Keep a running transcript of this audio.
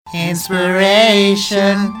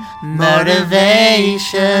Inspiration,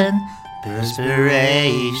 motivation,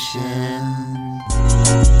 perspiration.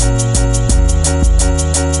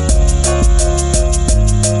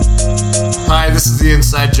 Hi, this is the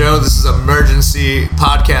Inside Joe. This is Emergency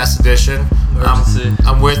Podcast Edition.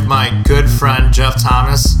 I'm with my good friend Jeff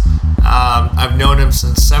Thomas. I've known him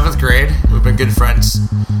since 7th grade. We've been good friends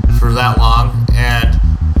for that long. And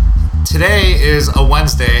today is a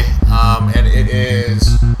Wednesday, and it is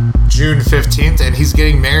June 15th, and he's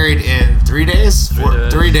getting married in 3 days?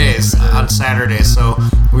 3 days on Saturday. So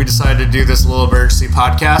we decided to do this little emergency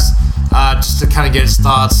podcast just to kind of get his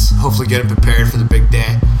thoughts, hopefully get him prepared for the big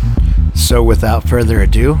day. So without further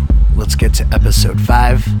ado, let's get to episode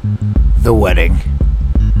 5, The Wedding.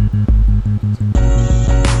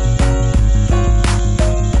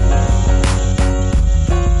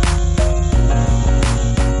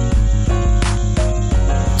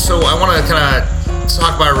 So I want to kind of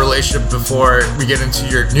talk about a relationship before we get into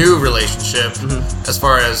your new relationship, as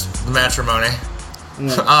far as the matrimony.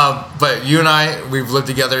 But you and I, we've lived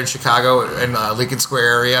together in Chicago in Lincoln Square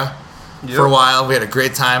area for a while. We had a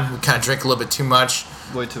great time. We kind of drank a little bit too much.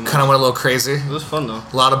 Way too much. Kind of went a little crazy. It was fun though.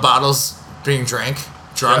 A lot of bottles being drunk.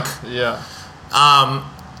 Yeah.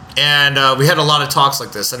 And we had a lot of talks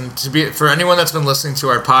like this. And for anyone that's been listening to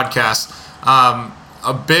our podcast,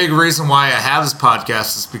 a big reason why I have this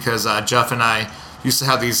podcast is because Jeff and I used to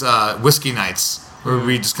have these whiskey nights where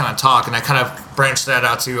we just kind of talk, and I kind of branched that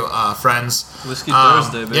out to friends. Whiskey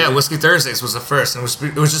Thursday, baby. Yeah, Whiskey Thursdays was the first, and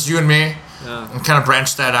it was just you and me. Yeah. And kind of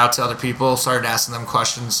branched that out to other people, started asking them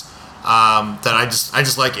questions that I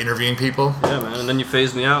just like interviewing people. Yeah, man, and then you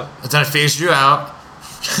phased me out. And then I phased you out.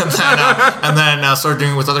 and then started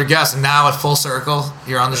doing it with other guests, and now at full circle,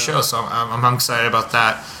 you're on the show, so I'm excited about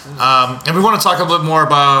that. And we want to talk a little bit more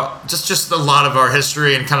about just a lot of our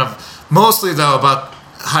history, and kind of mostly though about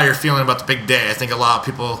how you're feeling about the big day. I think a lot of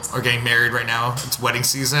people are getting married right now. It's wedding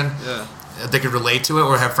season. Yeah. They could relate to it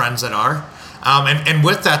or have friends that are. And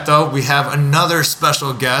with that though, we have another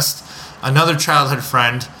special guest, another childhood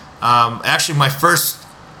friend. Actually, my first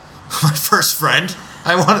friend.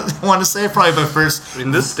 I want to say probably my first In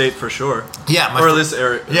this state for sure. Yeah, or this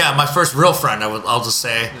area. Yeah, my first real friend. I'll just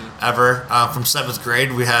say ever from 7th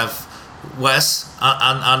grade. We have Wes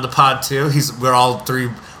on the pod too. We're all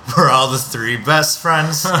the three best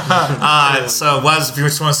friends. So Wes, if you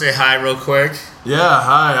just want to say hi real quick. Yeah,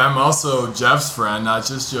 hi. I'm also Jeff's friend, not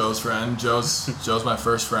just Joe's friend. Joe's my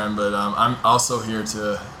first friend, but I'm also here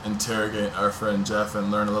to interrogate our friend Jeff and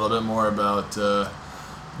learn a little bit more about the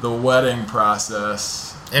wedding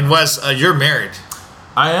process. And Wes, you're married.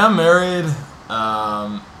 I am married,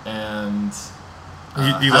 and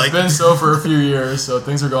I've been so for a few years, so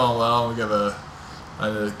things are going well. We have a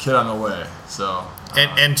kid on the way, so.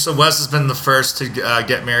 And so Wes has been the first to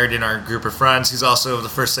get married in our group of friends. He's also the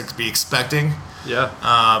first to be expecting. Yeah.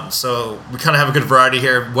 So we kind of have a good variety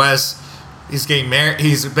here. Wes, he's getting married.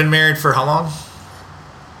 He's been married for how long?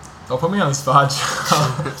 Don't put me on the spot.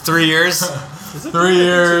 3 years. 3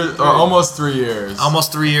 years, or almost 3 years.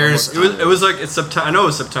 Almost 3 years. It was like it's September. I know it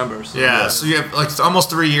was September. So yeah. So you have like almost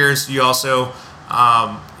 3 years. You also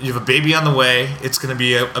you have a baby on the way. It's gonna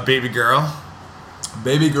be a baby girl.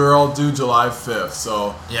 Baby girl due July 5th.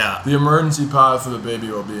 So yeah. The emergency pod for the baby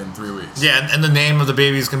will be in 3 weeks. Yeah, and the name of the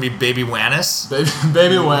baby is gonna be Baby Wannis.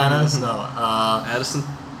 Baby Wannis. No.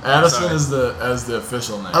 Addison is the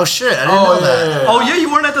official name. Oh shit! I didn't know that. Yeah. Oh yeah, you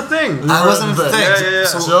weren't at the thing. I wasn't at the thing. Yeah.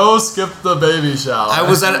 So Joe skipped the baby shower. I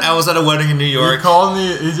was at a wedding in New York. He called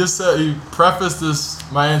me. He just said he prefaced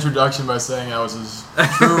my introduction by saying I was his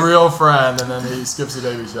true real friend, and then he skips the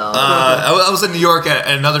baby shower. I was in New York,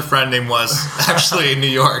 and another friend named was actually in New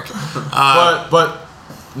York. But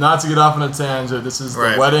not to get off on a tangent, this is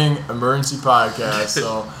the wedding emergency podcast.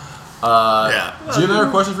 So. Do you have another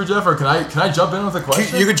question for Jeff, or can I jump in with a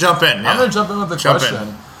question? You could jump in. Yeah. I'm gonna jump in with a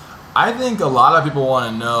question. I think a lot of people want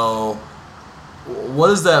to know, what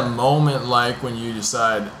is that moment like when you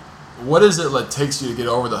decide, what is it that takes you to get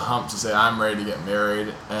over the hump to say I'm ready to get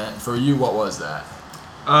married? And for you, what was that?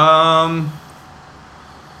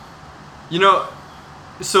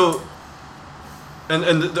 So.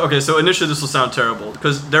 Okay, so initially this will sound terrible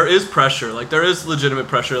because there is pressure, like there is legitimate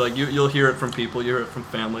pressure, like you'll hear it from people, you hear it from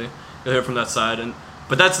family, you'll hear it from that side,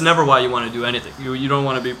 but that's never why you want to do anything. You don't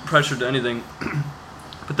want to be pressured to anything.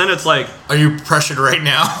 But then it's like, are you pressured right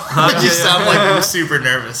now? You sound like you're super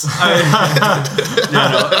nervous.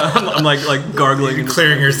 I'm like gargling, you're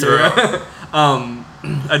clearing your throat.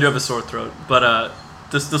 I do have a sore throat, but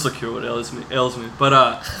this will cure what ails me. But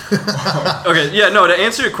okay, yeah, no. To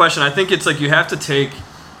answer your question, I think it's like you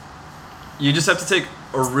just have to take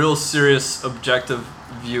a real serious objective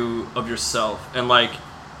view of yourself, and like,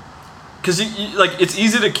 because you like it's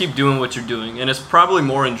easy to keep doing what you're doing, and it's probably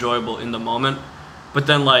more enjoyable in the moment, but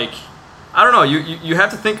then like, I don't know, you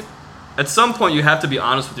have to think. At some point, you have to be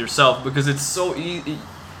honest with yourself because it's so easy.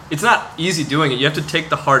 It's not easy doing it. You have to take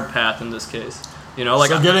the hard path in this case. You know, like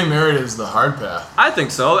so getting married is the hard path. I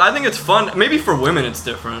think so. I think it's fun. Maybe for women, it's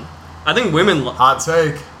different. I think women. Hot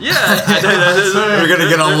take. Yeah, we're gonna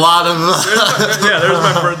get a lot of.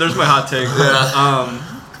 There's my hot take. Yeah.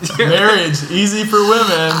 Marriage easy for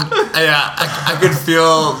women. Yeah, I could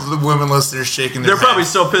feel the women listeners shaking their They're probably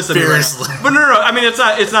so pissed at me. Fiercely. But no. I mean, it's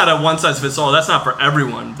not a one size fits all. That's not for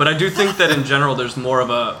everyone. But I do think that in general, there's more of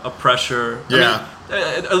a pressure. Yeah. I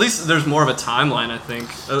mean, at least there's more of a timeline. I think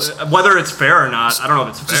whether it's fair or not, I don't know if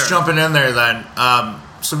it's fair. Just jumping in there then.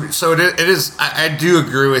 So it is. I do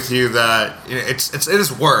agree with you that it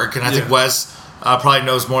is work, and I think Wes probably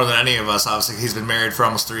knows more than any of us. Obviously, he's been married for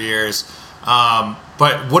almost 3 years.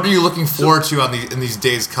 But what are you looking forward to in these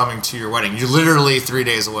days coming to your wedding? You're literally 3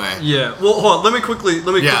 days away. Yeah. Well, hold on. Let me quickly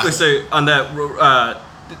say on that.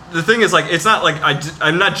 The thing is, like, it's not like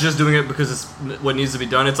I'm not just doing it because it's what needs to be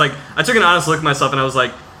done. It's like I took an honest look at myself and I was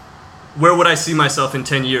like, where would I see myself in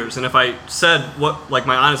 10 years? And if I said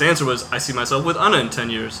my honest answer was, I see myself with Anna in 10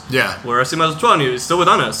 years. Yeah. Where I see myself 12 years, still with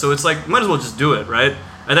Anna. So it's like, might as well just do it, right?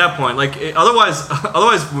 At that point, like, otherwise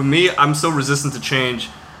with me, I'm so resistant to change.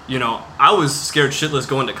 You know, I was scared shitless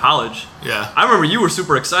going to college. Yeah. I remember you were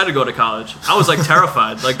super excited to go to college. I was like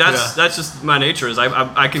terrified. Like that's just my nature. Is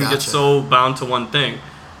I can get so bound to one thing.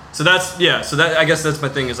 So I guess that's my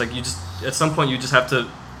thing. Is like you just at some point you just have to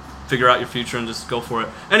figure out your future and just go for it.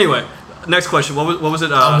 Anyway, next question. What was it?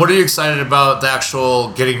 What are you excited about the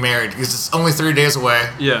actual getting married? Because it's only 3 days away.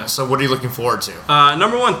 Yeah. So what are you looking forward to?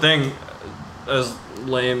 Number one thing, as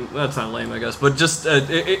lame. That's not lame, I guess, but just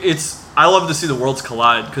it's. I love to see the worlds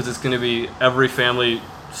collide because it's going to be every family,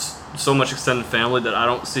 so much extended family that I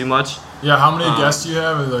don't see much. Yeah, how many guests do you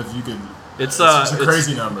have? If you could, it's a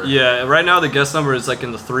crazy number. Yeah, right now the guest number is like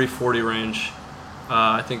in the 340 range.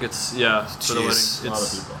 I think it's for the wedding. It's a lot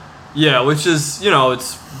of people. Yeah, which is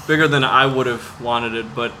it's bigger than I would have wanted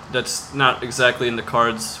it, but that's not exactly in the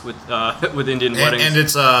cards with with Indian weddings. And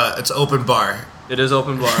it's open bar. It is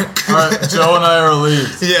open bar. All right, Joe and I are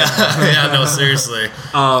relieved. Yeah, no, seriously.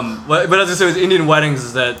 But as I say, with Indian weddings,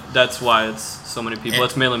 is that's why it's so many people.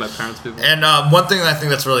 It's mainly my parents' people. And one thing I think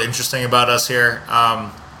that's really interesting about us here,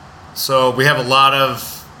 so we have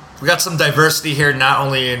we got some diversity here, not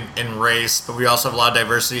only in race, but we also have a lot of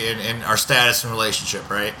diversity in our status and relationship,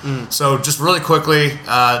 right? So just really quickly,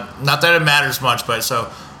 not that it matters much, but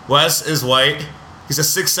so Wes is white. He's a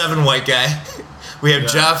 6'7" white guy. We have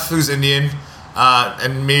Jeff, who's Indian.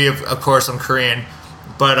 And me, of course, I'm Korean.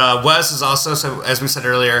 But Wes is also, so as we said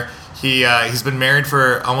earlier, he's been married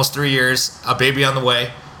for almost 3 years, a baby on the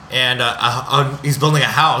way, and he's building a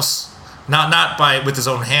house. Not with his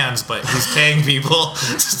own hands, but he's paying people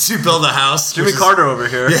to build a house. Jimmy Carter over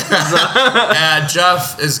here. Yeah.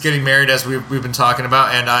 Jeff is getting married, as we've been talking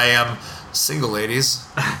about, and I am single, ladies.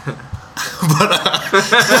 But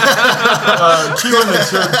cue in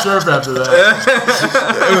the chirp after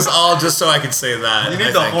that. It was all just so I could say that. You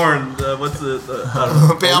need the horn. What's the I don't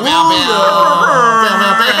know. Bow, bow,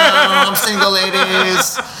 bow. I'm single,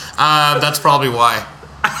 ladies. That's probably why.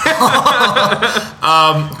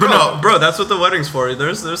 Bro, that's what the wedding's for.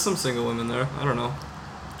 There's some single women there. I don't know.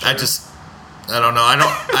 Sure. I don't know.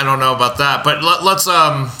 I don't know about that. But let's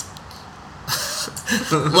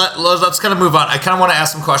let's kind of move on. I kind of want to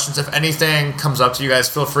ask some questions. If anything comes up to you guys,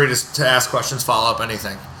 feel free to ask questions, follow up,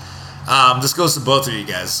 anything. This goes to both of you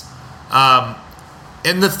guys.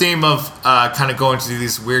 In the theme of kind of going to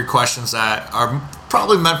these weird questions that are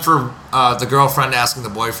probably meant for the girlfriend asking the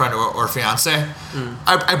boyfriend or fiance,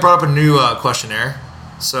 I brought up a new questionnaire.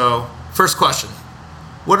 So, first question.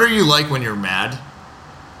 What are you like when you're mad?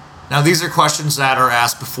 Now, these are questions that are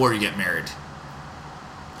asked before you get married.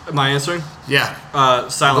 Am I answering? Yeah.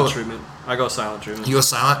 Silent treatment. I go silent treatment. You go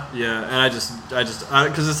silent? Yeah, and I just,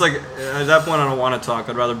 because it's like, at that point I don't want to talk.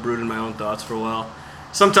 I'd rather brood in my own thoughts for a while.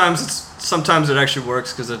 Sometimes it actually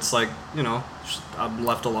works because it's like, I'm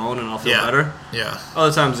left alone and I'll feel better. Yeah.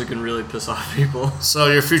 Other times it can really piss off people. So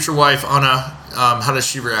your future wife, Anna, how does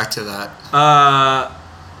she react to that?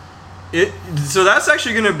 So that's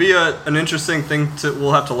actually going to be an interesting thing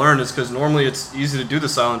we'll have to learn, is because normally it's easy to do the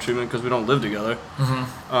silent treatment because we don't live together.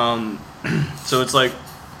 Mm-hmm. So it's like,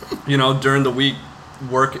 during the week,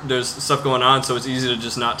 work, there's stuff going on, so it's easy to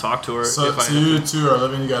just not talk to her. So you two are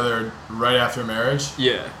living together right after marriage?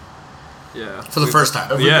 Yeah. For the first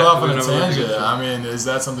time. If we go off on a tangent, I mean, is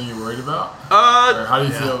that something you're worried about? Or how do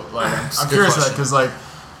you feel? Like, I'm curious about that because, like,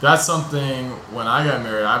 that's something when I got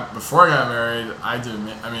married. Before I got married,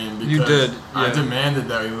 because you did. Yeah. I demanded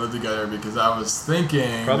that we live together because I was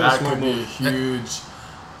thinking Probably that could be a huge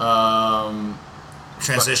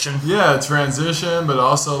transition. Transition, but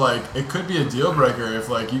also like it could be a deal breaker if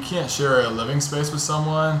like you can't share a living space with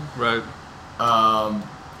someone. Right.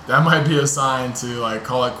 That might be a sign to like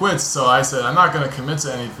call it quits. So I said I'm not going to commit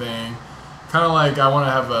to anything. Kind of like I want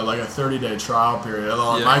to have a 30-day trial period.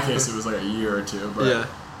 Although in my case it was like a year or two. But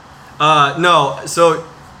no. So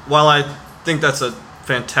while I think that's a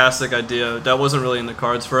fantastic idea, that wasn't really in the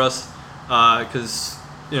cards for us because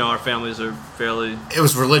our families are fairly. It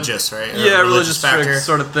was religious, right? Religious strict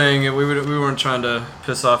sort of thing. We weren't trying to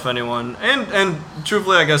piss off anyone, and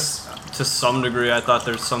truthfully, I guess to some degree, I thought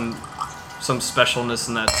there's some specialness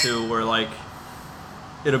in that too, where like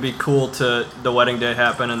it'll be cool to the wedding day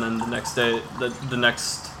happen, and then the next day, the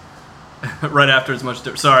next right after is much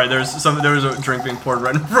different. Sorry, there was a drink being poured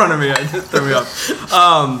right in front of me. It threw me off.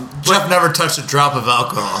 Jeff never touched a drop of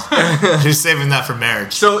alcohol. He's saving that for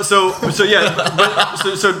marriage. So all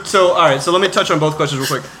right. So let me touch on both questions real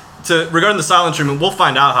quick. Regarding the silent treatment, we'll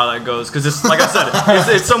find out how that goes because it's like I said,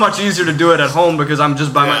 it's so much easier to do it at home because I'm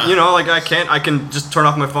just by my, I can just turn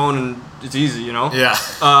off my phone and it's easy, Yeah.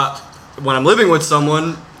 When I'm living with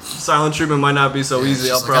someone, silent treatment might not be so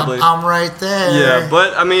easy. I'll probably. I'm right there. Yeah,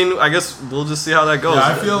 but I mean, I guess we'll just see how that goes. Yeah,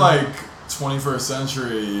 I feel like 21st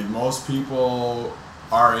century, most people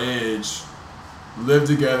our age live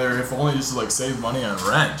together if only just to like save money on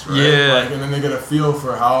rent, right? Yeah. And then they get a feel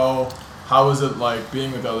for how is it like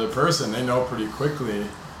being with the other person. They know pretty quickly.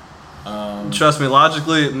 Trust me,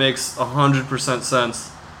 logically, it makes 100% sense.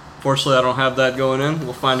 Fortunately, I don't have that going in.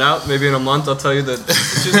 We'll find out. Maybe in a month, I'll tell you that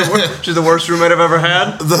she's the worst roommate I've ever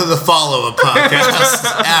had. The follow-up podcast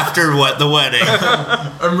after the wedding.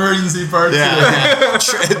 Emergency part 2. Yeah.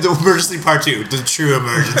 The emergency part 2. The true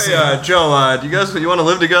emergency. Yeah, Joe, you want to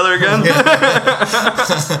live together again?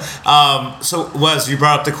 So, Wes, you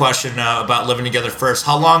brought up the question about living together first.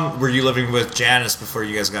 How long were you living with Janice before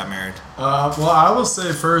you guys got married? Well, I will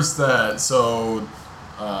say first that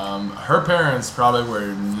her parents probably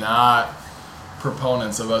were not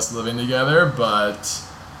proponents of us living together, but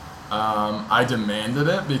I demanded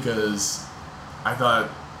it because I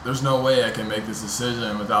thought there's no way I can make this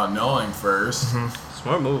decision without knowing first. Mm-hmm.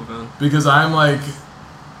 Smart move, man. Because I'm like,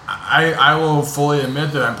 I will fully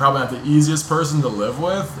admit that I'm probably not the easiest person to live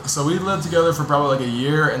with. So we lived together for probably like a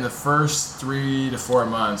year, and the first 3 to 4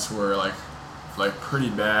 months were like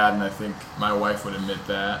pretty bad, and I think my wife would admit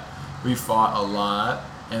that. We fought a lot.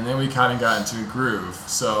 And then we kind of got into a groove.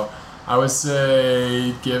 So I would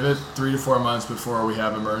say give it 3 to 4 months before we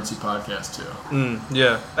have Emergency Podcast 2.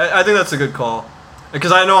 Yeah, I think that's a good call.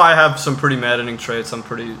 Because I know I have some pretty maddening traits. I'm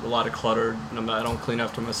a lot of cluttered. I don't clean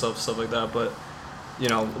after myself, stuff like that. But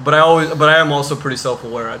I am also pretty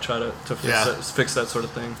self-aware. I try to fix that sort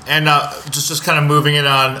of thing. And just kind of moving it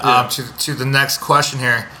on to the next question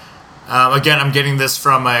here. Again, I'm getting this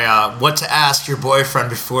from what to ask your boyfriend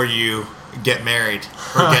before you get married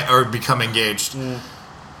or become engaged.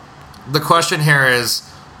 The question here is,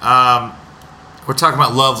 we're talking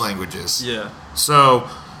about love languages. Yeah. So,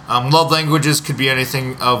 love languages could be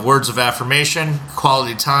anything of words of affirmation,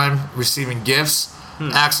 quality time, receiving gifts,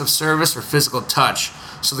 acts of service, or physical touch.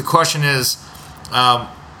 So the question is,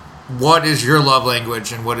 what is your love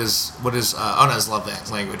language and what is Anna's love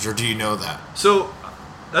language, or do you know that? So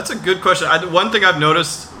that's a good question. One thing I've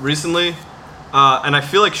noticed recently, and I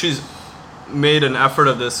feel like she's made an effort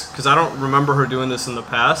of this because I don't remember her doing this in the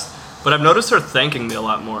past, but I've noticed her thanking me a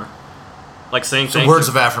lot more, like saying thank you. Words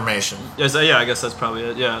of affirmation. Yes, yeah, I guess that's probably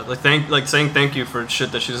it. Yeah, like saying thank you for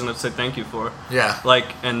shit that she doesn't have to say thank you for. Yeah.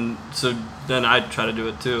 And so then I try to do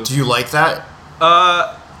it too. Do you like that?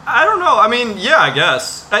 I don't know. I mean, yeah, I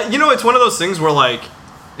guess. It's one of those things where like,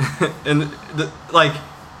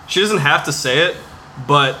 she doesn't have to say it,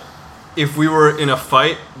 but if we were in a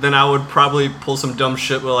fight, then I would probably pull some dumb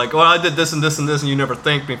shit with like, well, I did this and this and this, and you never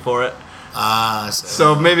thanked me for it.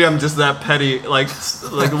 So maybe I'm just that petty, like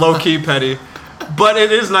low key petty. But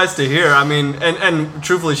it is nice to hear. I mean, and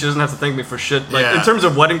truthfully, she doesn't have to thank me for shit. Like in terms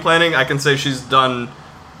of wedding planning, I can say she's done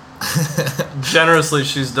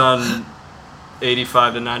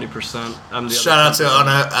 85 to 90%. Shout out to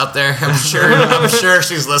Anna out there. I'm sure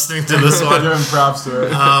she's listening to this one. Giving props to her.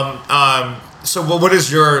 So what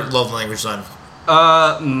is your love language then?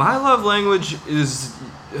 My love language is.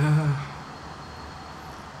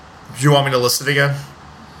 Do you want me to list it again?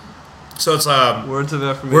 So it's words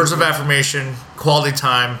of affirmation, quality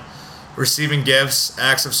time, receiving gifts,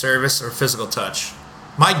 acts of service, or physical touch.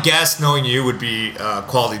 My guess, knowing you, would be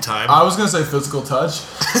quality time. I was gonna say physical touch.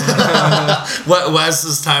 What was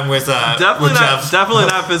this time with definitely with not Jeff? definitely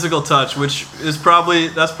not physical touch, which is probably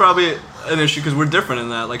an issue because we're different in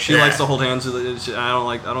that. Like she likes to hold hands with it. I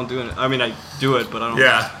don't do it. I mean, I do it, but I don't.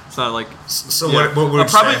 Yeah. It's not like. So yeah. what would you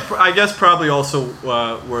probably? say? I guess probably also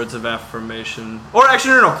words of affirmation, or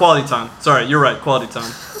actually no, quality time. Sorry, you're right, quality time.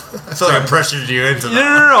 I feel like I pressured you into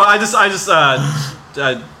that.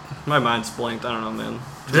 No. My mind's blanked. I don't know, man.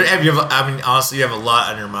 Honestly, you have a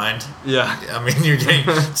lot on your mind. Yeah. I mean, you're getting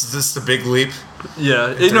it's just a big leap.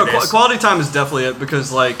 Yeah. Quality time is definitely it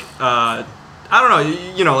because, like, I don't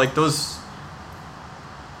know, like those.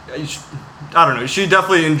 I don't know. She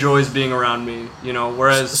definitely enjoys being around me,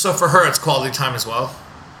 Whereas. So for her, it's quality time as well.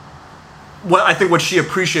 I think what she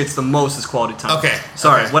appreciates the most is quality time. Okay.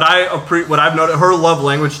 Sorry. Okay. What I've noticed, her love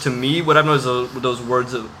language to me, what I've noticed are those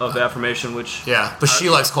words of affirmation, which. Yeah, but she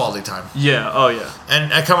likes quality time. Yeah. Oh yeah.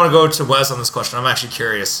 And I kind of want to go to Wes on this question. I'm actually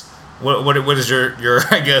curious. What is your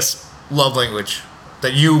I guess love language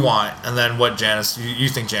that you want, and then what Janice you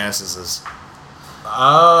think Janice's is?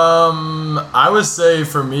 I would say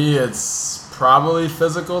for me it's probably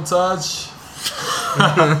physical touch. Say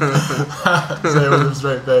it with a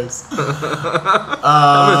straight face. I'm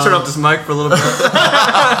gonna turn off this mic for a little bit.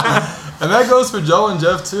 And that goes for Joe and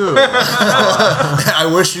Jeff too. I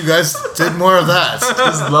wish you guys did more of that.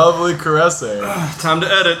 Just lovely caressing. Time to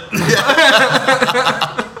edit.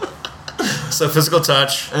 So physical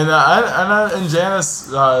touch. And Janice,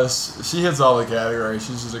 she hits all the categories.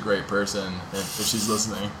 She's just a great person if she's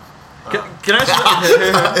listening. Can I ask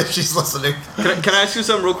you, If she's listening. Can I ask you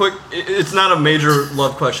something real quick? It's not a major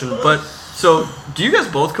love question, but so do you guys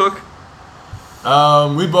both cook?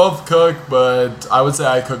 We both cook, but I would say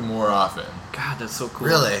I cook more often. God, that's so cool.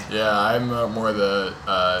 Really? Yeah, I'm more the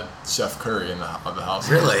Chef Curry of the house.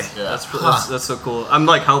 Really? Yeah. That's so cool. I'm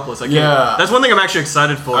like helpless. I can't. Yeah. That's one thing I'm actually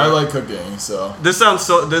excited for. I like cooking, so. This will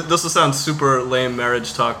sound super lame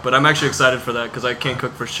marriage talk, but I'm actually excited for that because I can't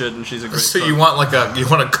cook for shit, and she's a great So cook. you want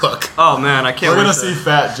to cook? Oh man, I can't. We're wait gonna to see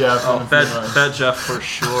Fat Jeff. Oh, fat Jeff for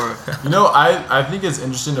sure. I think it's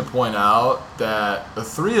interesting to point out that the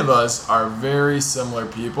three of us are very similar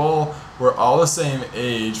people. We're all the same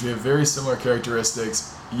age. We have very similar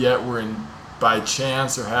characteristics, yet by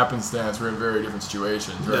chance or happenstance, we're in very different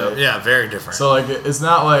situations, right? Yeah, very different. So, like, it's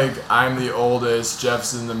not like I'm the oldest,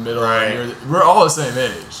 Jeff's in the middle, Right. and we're all the same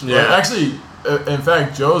age. Yeah. Like, actually, in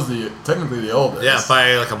fact, Joe's technically the oldest. Yeah,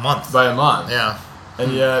 by like a month. By a month. Yeah.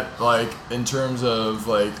 And yet, like, in terms of,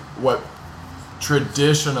 like, what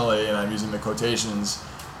traditionally, and I'm using the quotations,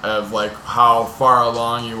 of, like, how far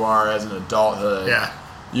along you are as an adulthood, Yeah.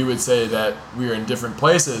 you would say that we are in different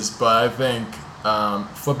places, but I think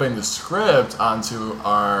flipping the script onto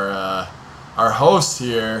our host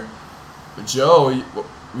here, Joe,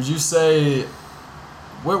 would you say,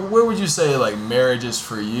 where would you say, like, marriage is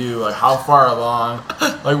for you? Like, how far along?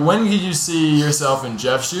 Like, when could you see yourself in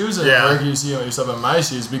Jeff's shoes, and where could you see yourself in my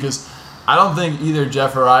shoes? Because I don't think either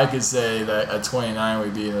Jeff or I could say that at 29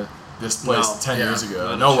 we'd be in this place 10 years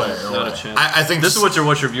ago. No way. Not a chance. I think this is what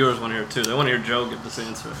your viewers want to hear too. They want to hear Joe give this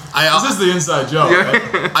answer. This is the inside joke.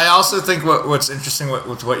 Right? I also think what's interesting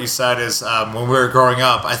with what you said is when we were growing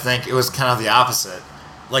up, I think it was kind of the opposite.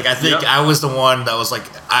 Like, I think I was the one that was like,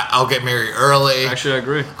 I'll get married early. Actually, I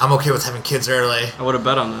agree. I'm okay with having kids early. I would have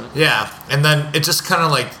bet on that. Yeah. And then it just kind of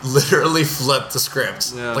like literally flipped the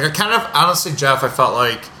script. Yeah. Like, I kind of, honestly, Jeff, I felt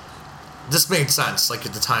like this made sense, like,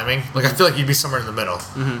 at the timing. Like, I feel like you'd be somewhere in the middle,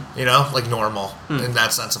 like normal in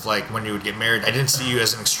that sense of, like, when you would get married. I didn't see you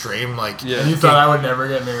as an extreme, like... Yeah. And you thought I would never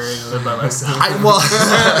get married and live by myself. No.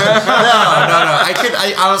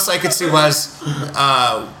 I honestly could see Wes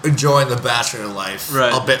enjoying the bachelor life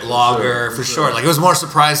a bit longer, for sure. Like, it was more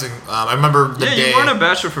surprising. I remember the day... you weren't a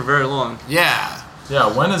bachelor for very long. Yeah.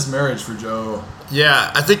 Yeah, when is marriage for Joe?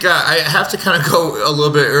 Yeah, I think I have to kind of go a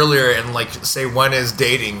little bit earlier and, like, say when is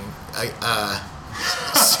dating...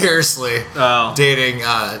 seriously, dating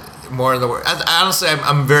more in the world. Honestly,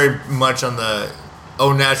 I'm very much on the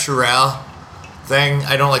au naturel thing.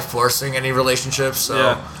 I don't like forcing any relationships,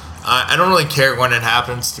 so I don't really care when it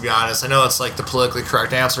happens, to be honest. I know it's like the politically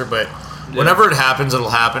correct answer, but whenever it happens, it'll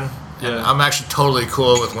happen. And I'm actually totally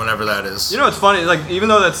cool with whenever that is. You know, it's funny. Like, even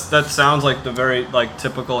though that sounds like the very like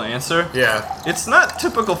typical answer, it's not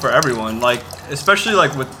typical for everyone. Like, especially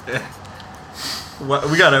like with.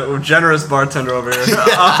 We got a generous bartender over here.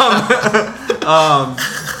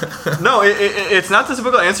 No, it's not the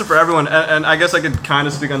typical answer for everyone, and I guess I could kind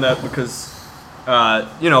of speak on that because,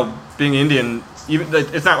 being Indian, even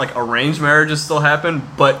it's not like arranged marriages still happen,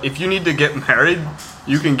 but if you need to get married,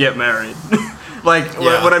 you can get married.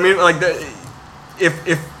 What I mean, like,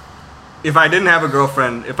 if I didn't have a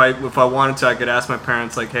girlfriend, if I wanted to, I could ask my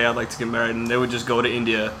parents like, hey, I'd like to get married, and they would just go to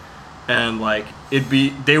India, and like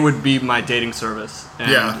they would be my dating service.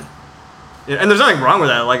 And, and there's nothing wrong with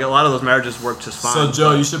that. Like a lot of those marriages work just fine. So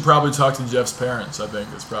Joe, you should probably talk to Jeff's parents. I think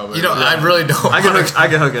it's probably. I really don't. I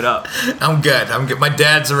can hook it up. I'm good. My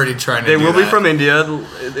dad's already trying to. They do will that. be from India.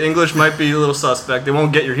 The English might be a little suspect. They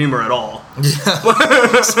won't get your humor at all.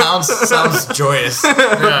 Yeah. sounds joyous.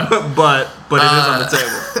 Yeah. but it is on the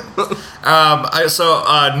table. So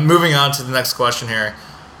moving on to the next question here.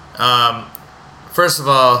 First of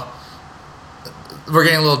all, we're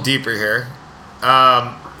getting a little deeper here.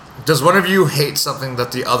 Does one of you hate something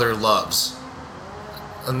that the other loves?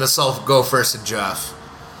 And this I'll go first to Jeff.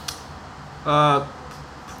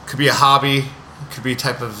 Could be a hobby. Could be a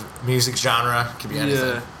type of music genre. Could be anything.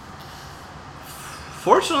 Yeah.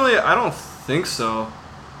 Fortunately, I don't think so.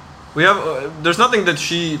 We have. There's nothing that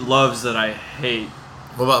she loves that I hate.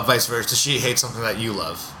 What about vice versa? Does she hate something that you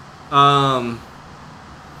love?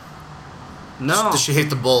 No. Does she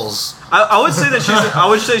hate the Bulls? I would say that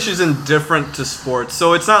she's indifferent to sports.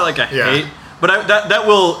 So it's not like a hate, but that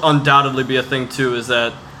will undoubtedly be a thing too. Is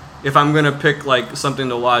that if I'm gonna pick like something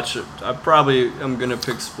to watch, I probably am gonna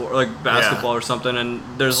pick sport like basketball or something. And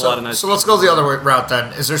there's a lot of nice. So let's go the other route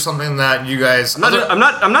then. Is there something that you guys? I'm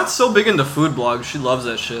not so big into food blogs. She loves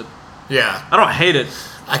that shit. Yeah. I don't hate it.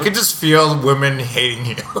 I could just feel women hating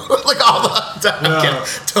you like all the time. Yeah.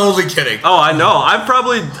 Totally kidding. Oh, I know.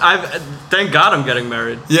 Thank God I'm getting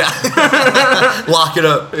married. Yeah. Lock it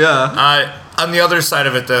up. Yeah. On the other side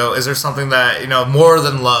of it, though, is there something that more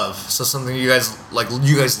than love? So something you guys like.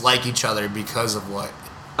 You guys like each other because of what?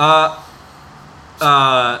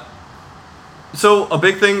 So a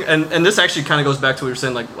big thing, and this actually kind of goes back to what you were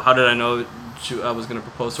saying, like how did I know I was going to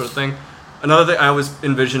propose, sort of thing. Another thing I always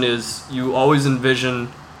envision is you always envision,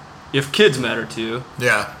 if kids matter to you,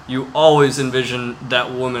 you always envision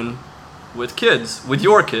that woman with kids, with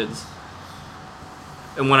your kids.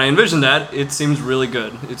 And when I envision that, it seems really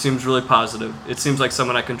good. It seems really positive. It seems like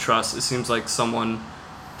someone I can trust. It seems like someone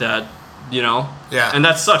that, Yeah. And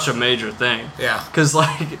that's such a major thing. Yeah. Because,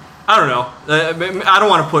 like, I don't know. I don't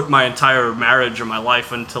want to put my entire marriage or my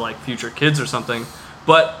life into, like, future kids or something.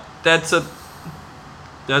 But that's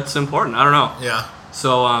important. I don't know. Yeah.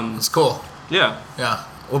 So, it's cool. Yeah. Yeah.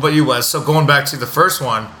 What about you, Wes? So going back to the first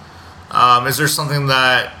one, is there something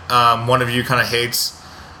that one of you kind of hates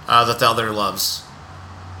that the other loves?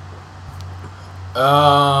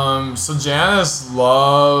 So Janice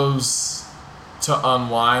loves to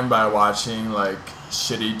unwind by watching like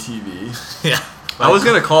shitty TV. Yeah. I was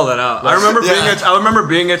gonna call that out. I remember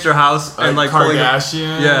being at your house and like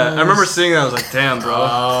Kardashians. Yeah, I remember seeing that. I was like, damn,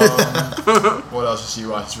 bro. What else did she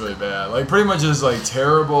watch? It's really bad. Like pretty much just like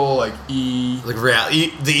terrible, like like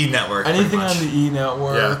reality, the E Network. Anything on the E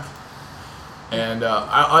Network. Yeah. And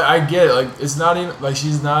I get it. Like it's not even like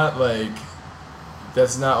she's not like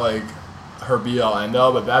that's not like her be all end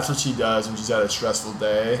all, but that's what she does when she's had a stressful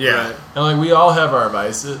day. Yeah. Right. And like we all have our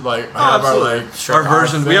vices, like our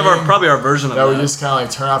version. We have our version of that. We just kind of like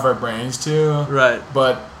turn off our brains to. Right.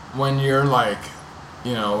 But when you're like,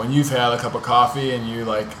 when you've had a cup of coffee and you're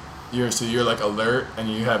like alert and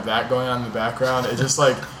you have that going on in the background, it just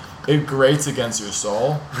like it grates against your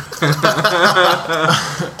soul. I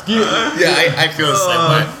feel the same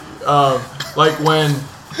way. Like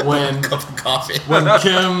when cup of coffee. When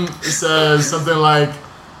Kim says something like,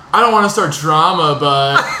 "I don't want to start drama,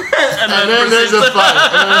 but," and then there's a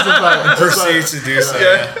fight. Proceeds to do so.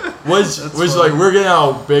 Yeah. Which like we're getting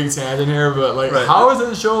out a big tangent here, but like how is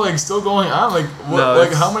that show like still going on?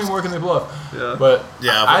 Like how many more can they blow up? Yeah. But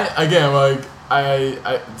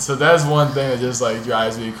I so that's one thing that just like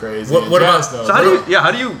drives me crazy. What about? So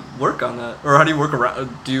how do you work on that, or how do you work around?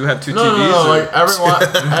 Do you have two TVs? No. Like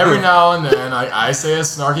every now and then, like I say a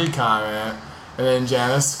snarky comment, and then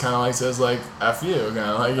Janice kind of like says like "f you," kind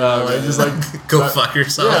of like just like go fuck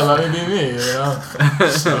yourself. Yeah, let me be me.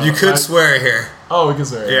 So you could swear here. Oh, we can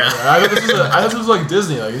swear. Yeah. I thought this was like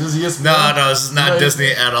Disney. Like this is ESPN. No, this is not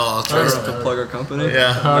Disney at all. Trust to plug our company.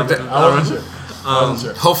 Yeah. I wasn't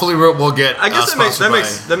sure. Hopefully we'll get. I guess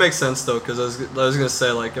that makes sense though, because I was gonna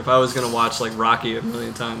say like if I was gonna watch like Rocky a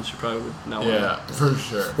million times, you probably would know. Yeah, for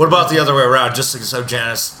sure. What about the other way around? Just so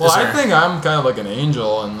Janice. Well, I think I'm kind of like an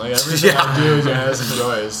angel, and like everything I do, Janice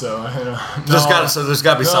enjoys. So there's got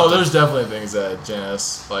to be something. No, there's definitely things that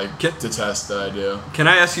Janice like detests that I do. Can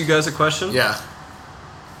I ask you guys a question? Yeah.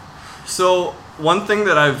 So one thing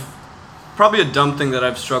that probably a dumb thing that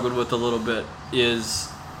I've struggled with a little bit is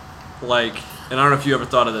like. And I don't know if you ever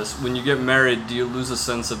thought of this. When you get married, do you lose a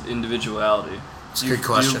sense of individuality? It's a good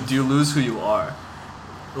question. Do you lose who you are?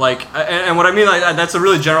 Like, and what I mean, like, that's a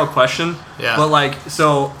really general question. Yeah. But like,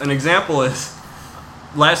 so an example is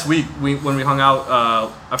last week when we hung out.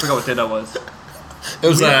 I forgot what day that was. It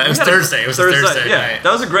was Thursday. It was Thursday. Yeah, night.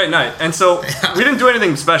 that was a great night. And so we didn't do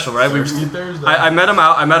anything special, right? Thursday. I met him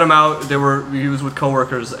out. He was with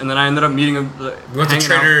coworkers, and then I ended up meeting him. We went to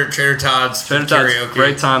Trader Todd's karaoke.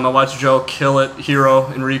 Great time. I watched Joe kill it.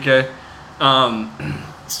 Hero Enrique.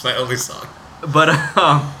 It's my only song. But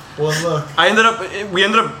Well, look. We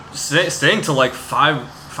ended up staying till like 5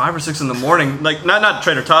 or 6 in the morning. Like not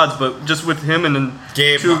Trader Todd's, but just with him and then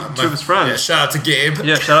Gabe, two of his friends. Yeah, shout out to Gabe.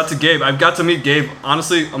 Yeah, shout out to Gabe. I've got to meet Gabe.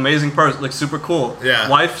 Honestly, amazing person. Like super cool. Yeah.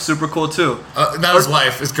 Wife, super cool too. Not his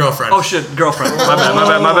wife, his girlfriend. Oh shit, girlfriend. My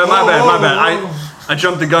bad. I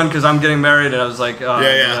jumped the gun because I'm getting married, and I was like,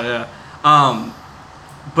 yeah.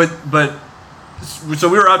 But so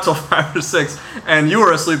we were out till 5 or 6, and you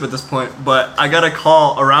were asleep at this point. But I got a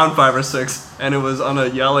call around 5 or 6, and it was Anna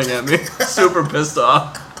yelling at me, super pissed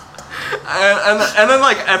off. And then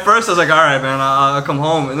like at first I was like, all right, man, I'll come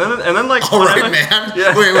home. And then like, all right, man.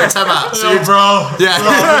 Yeah. Wait, time out. So Yo, bro.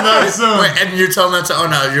 Yeah. Soon. Wait, and you're telling that to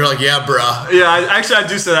Ona. You're like, yeah, bro. Yeah, I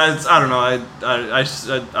do say that. I don't know. I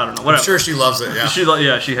don't know. Whatever. I'm sure she loves it. Yeah.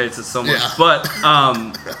 She hates it so much. Yeah. But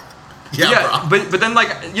yeah, bro. but then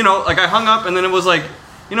like, you know, like I hung up, and then it was like,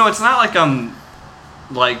 you know, it's not like I'm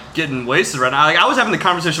like getting wasted right now. Like I was having the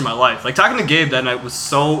conversation of my life. Like talking to Gabe that night was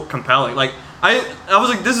so compelling. Like I was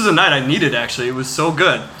like, this is a night I needed. Actually, it was so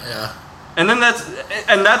good. Yeah. And then that's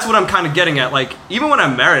what I'm kind of getting at. Like even when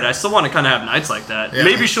I'm married, I still want to kind of have nights like that. Yeah.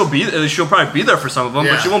 Maybe she'll probably be there for some of them,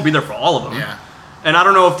 Yeah. but she won't be there for all of them. Yeah. And I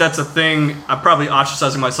don't know if that's a thing. I'm probably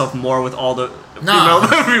ostracizing myself more with all the No.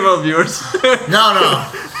 female viewers.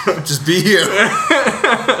 No. Just be you.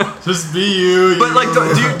 Just be you. But like,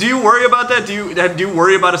 do you worry about that? Do you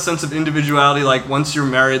worry about a sense of individuality? Like once you're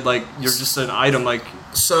married, like you're just an item. Like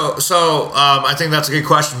So I think that's a good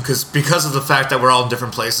question because of the fact that we're all in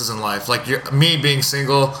different places in life. Like me being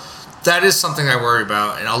single, that is something I worry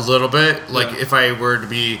about, and a little bit. Like if I were to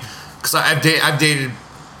be, because I've dated,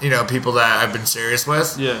 you know, people that I've been serious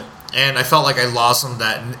with. Yeah. And I felt like I lost some of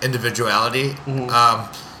that individuality.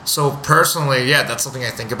 Mm-hmm. So personally, yeah, that's something I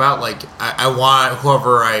think about. Like I want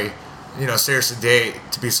whoever I, you know, seriously date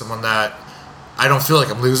to be someone that I don't feel like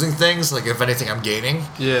I'm losing things. Like if anything, I'm gaining.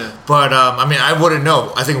 Yeah. But I mean, I wouldn't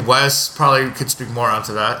know. I think Wes probably could speak more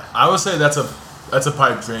onto that. I would say that's a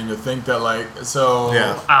pipe dream to think that like so.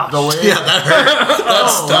 Yeah. Ouch. The way That hurt.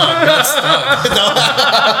 That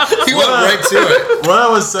stung. He went right to it. What I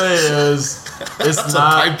would say is That's a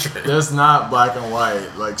pipe dream. it's not black and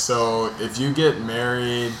white. Like so, if you get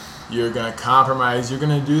married, you're gonna compromise. You're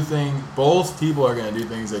gonna do things. Both people are gonna do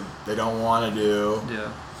things that they don't want to do.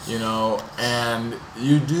 Yeah. You know, and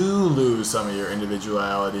you do lose some of your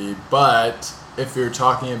individuality. But if you're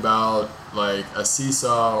talking about like a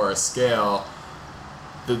seesaw or a scale,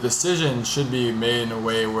 the decision should be made in a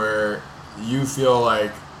way where you feel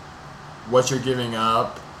like what you're giving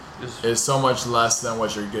up is so much less than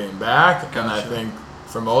what you're getting back. Gotcha. And I think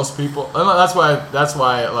for most people, and that's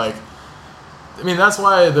why like, I mean, that's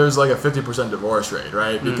why there's like a 50% divorce rate,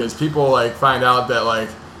 right? Because people like find out that like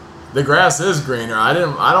the grass is greener. I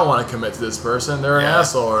don't want to commit to this person. They're an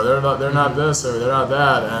asshole, or they're not this, or they're not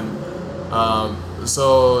that. And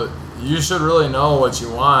so you should really know what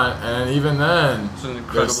you want, and even then, It's an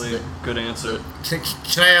incredibly good answer.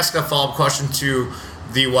 Can I ask a follow-up question to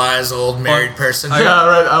the wise old married person? yeah,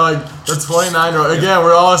 right. I like the 29-year-old. Again,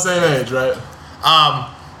 we're all the same age, right?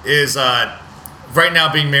 Is right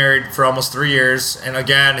now being married for almost 3 years, and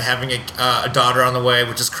again having a daughter on the way,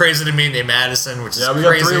 which is crazy to me, named Madison, which is Yeah, we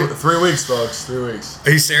crazy. got 3 weeks, folks. 3 weeks.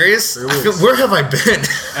 Are you serious? 3 I weeks. feel, where have I been?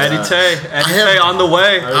 Eddie Tay on the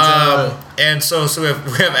way. And so we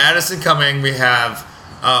have Addison coming. We have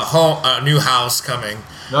a new house coming.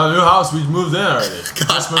 No, new house. We moved in already.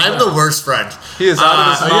 Gosh, I'm the worst friend. He is out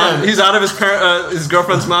of his mom. again. He's out of his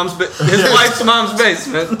girlfriend's mom's his wife's mom's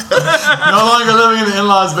basement. No longer living in the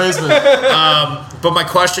in-laws' basement. But my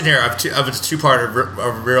question here, I have a two-part,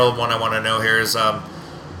 a real one I want to know here is,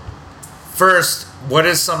 first, what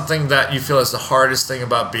is something that you feel is the hardest thing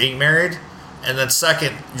about being married? And then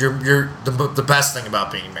second, the best thing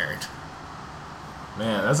about being married?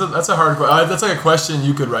 Man, that's a hard question. That's like a question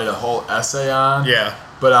you could write a whole essay on. Yeah.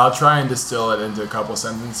 But I'll try and distill it into a couple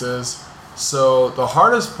sentences. So the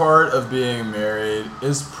hardest part of being married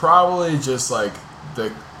is probably just like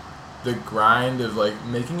the grind of like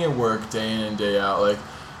making it work day in and day out. Like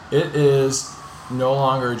it is no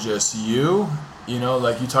longer just you, you know,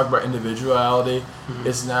 like you talk about individuality.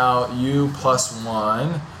 It's now you plus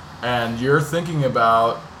one, and you're thinking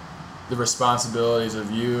about the responsibilities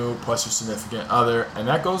of you plus your significant other, and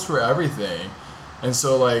that goes for everything. And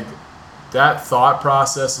so like that thought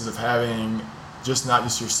process is of having just not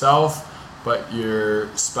just yourself but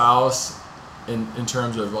your spouse in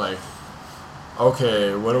terms of like,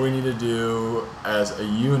 okay, what do we need to do as a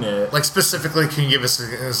unit? Like specifically, can you give us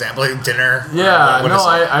an example, like dinner? Yeah,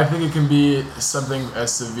 I think it can be something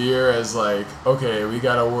as severe as like, okay, we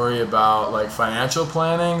got to worry about like financial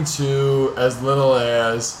planning to as little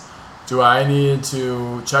as, do I need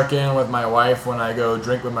to check in with my wife when I go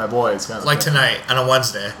drink with my boys? Kind of like thing. tonight on a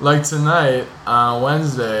Wednesday. Like tonight on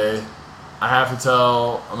Wednesday, I have to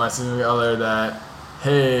tell my significant other that,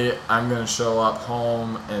 hey, I'm going to show up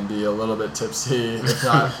home and be a little bit tipsy, if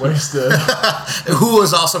not wasted. Who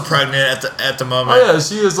was also pregnant at the moment. Oh, yeah,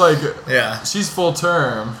 she is like, she's full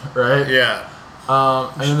term, right? Yeah.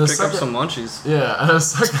 And then pick up some munchies. Yeah, and the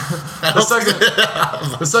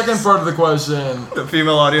second part of the question. The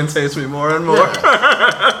female audience hates me more and more.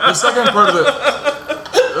 Yeah. The second part of the...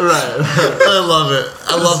 Right. I love it.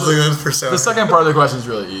 I love the persona. The second part of the question is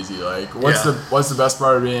really easy. Like, what's the best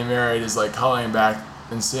part of being married is like calling back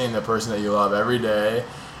and seeing the person that you love every day,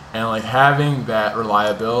 and like having that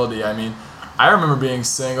reliability. I mean, I remember being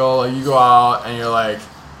single. Like, you go out and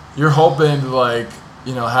you're hoping to like,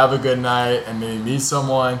 you know, have a good night and maybe meet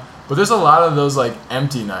someone, but there's a lot of those like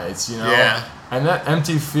empty nights, you know. Yeah. And that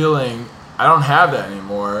empty feeling, I don't have that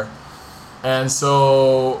anymore, and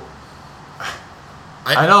so.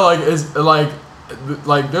 I know, like it's like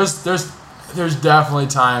there's definitely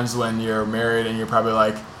times when you're married and you're probably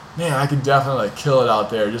like, man, I could definitely like kill it out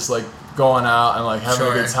there, just like going out and like having a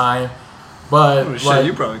good time. But oh, shit, like,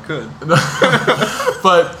 you probably could.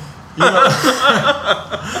 But you know,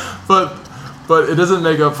 but it doesn't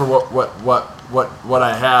make up for what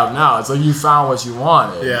I have now. It's like you found what you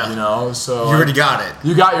wanted. Yeah. You know, so you already got it.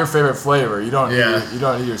 You got your favorite flavor. You don't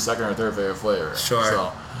need your second or third favorite flavor. Sure.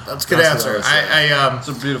 So, that's a good answer. It's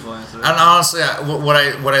a beautiful answer. And honestly, what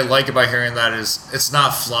I like about hearing that is it's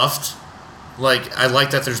not fluffed. Like, I like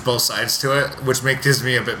that there's both sides to it, which gives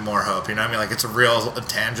me a bit more hope. You know what I mean? Like, it's a real,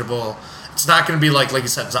 tangible. It's not going to be like you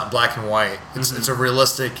said. It's not black and white. It's a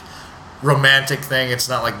realistic, romantic thing. It's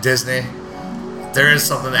not like Disney. There is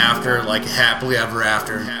something after, like happily ever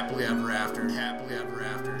after, happily ever after, happily ever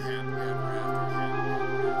after, happily ever after.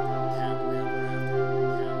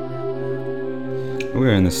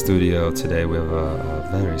 We're in the studio today. We have a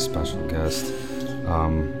very special guest.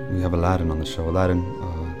 We have Aladdin on the show. Aladdin,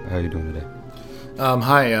 how are you doing today?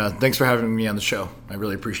 Hi, thanks for having me on the show. I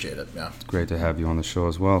really appreciate it. Yeah, It's great to have you on the show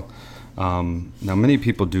as well. Now, many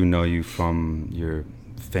people do know you from your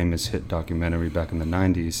famous hit documentary back in the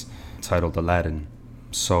 90s titled Aladdin.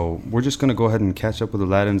 So we're just going to go ahead and catch up with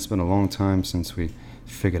Aladdin. It's been a long time since we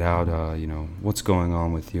figured out, what's going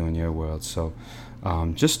on with you and your world. So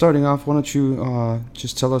just starting off, why don't you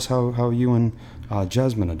just tell us how you and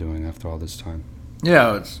Jasmine are doing after all this time?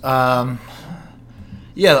 Yeah,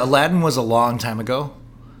 Aladdin was a long time ago.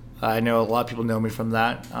 I know a lot of people know me from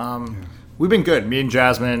that. We've been good. Me and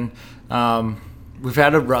Jasmine, we've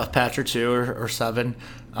had a rough patch or two or seven,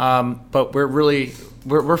 but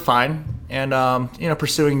we're fine. And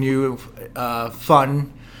pursuing new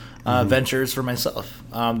fun ventures for myself,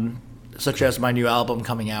 such as my new album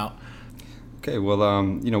coming out. Okay, well,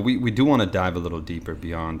 we do want to dive a little deeper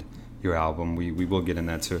beyond your album. We will get in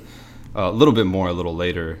that too a little bit more a little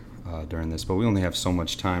later during this, but we only have so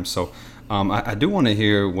much time. So I do want to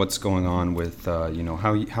hear what's going on with,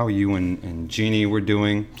 how you and Jeannie were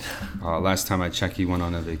doing. Last time I checked, he went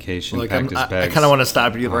on a vacation, packed his bags. I kind of want to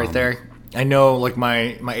stop you right there. I know, like,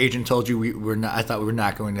 my agent told you I thought we were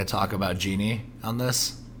not going to talk about Jeannie on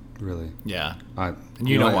this. Really? Yeah. And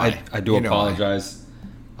you know why. I do apologize.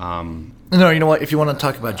 No, you know what? If you want to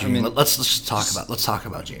talk about Jeannie, let's talk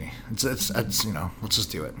about Jeannie. It's let's just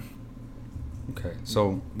do it. Okay,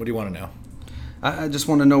 so what do you want to know? I just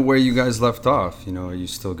want to know where you guys left off. Are you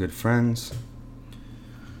still good friends?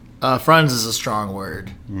 Friends is a strong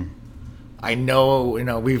word. I know,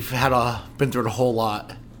 we've been through a whole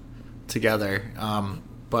lot together.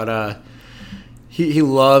 But he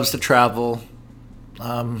loves to travel.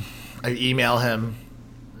 I email him.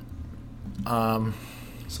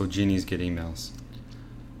 So genies get emails.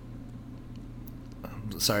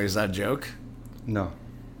 Sorry, is that a joke? No.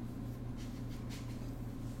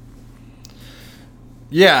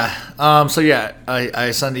 Yeah.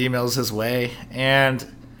 I send emails his way, and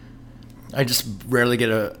I just rarely get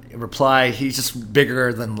a reply. He's just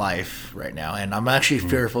bigger than life right now, and I'm actually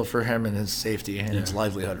fearful for him and his safety and his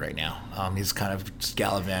livelihood right now. He's kind of just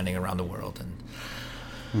gallivanting around the world, and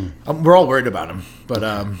We're all worried about him, but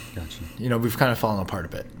Gotcha. we've kind of fallen apart a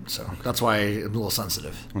bit, so that's why I'm a little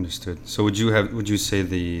sensitive. Understood. So would you say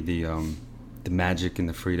the magic and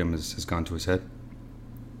the freedom has gone to his head?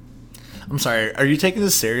 I'm sorry. Are you taking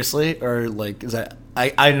this seriously, or like is that?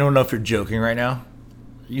 I don't know if you're joking right now,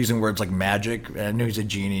 using words like magic. I know he's a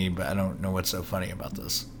genie, but I don't know what's so funny about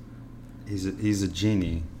this. He's a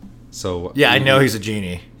genie, so yeah, I know he's a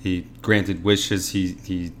genie. He granted wishes.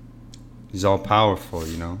 He's all powerful,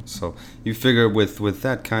 So you figure with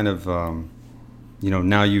that kind of,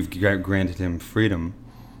 now you've granted him freedom,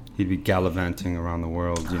 he'd be gallivanting around the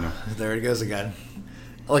world, There he goes again.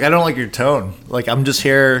 Like, I don't like your tone. Like, I'm just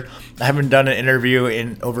here. I haven't done an interview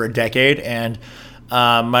in over a decade, and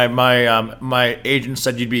my agent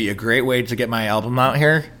said you'd be a great way to get my album out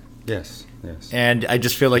here. Yes. And I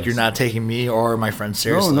just feel like you're not taking me or my friends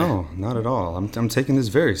seriously. No, not at all. I'm taking this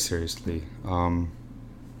very seriously. I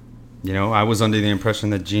was under the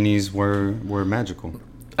impression that genies were magical.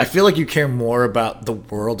 I feel like you care more about the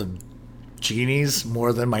world of genies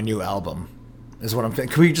more than my new album. Is what I'm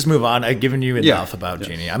thinking. Can we just move on? I've given you enough about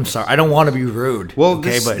Genie. I'm sorry. I don't want to be rude. Well, okay,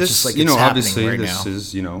 this, but this, it's just like you it's know, happening obviously right this now.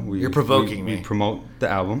 is, You're provoking me. We promote the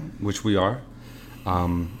album, which we are.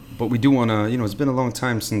 But we do want to, it's been a long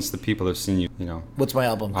time since the people have seen you, What's my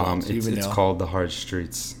album called? It's called The Hard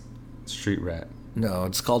Streets, Street Rat. No,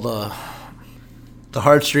 it's called The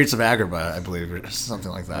Hard Streets of Agrabah, I believe, or something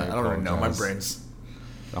like that. I don't even know. My brain's...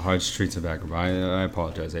 The Hard Streets of Agrabah. I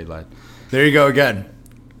apologize, A-Lad. There you go again.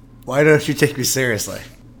 Why don't you take me seriously?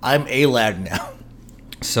 I'm Aladdin now.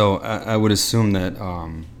 So I would assume that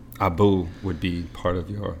Abu would be part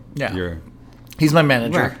of your... He's my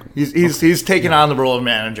manager. Right. He's taken on the role of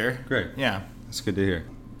manager. Great. Yeah. That's good to hear.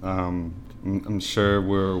 I'm sure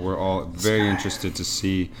we're all very interested to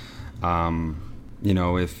see,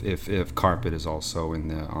 if Carpet is also in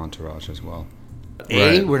the entourage as well.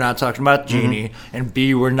 A, right. We're not talking about Genie, and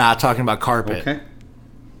B, we're not talking about Carpet. Okay.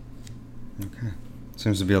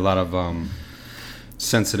 Seems to be a lot of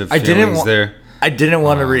sensitive feelings there. I didn't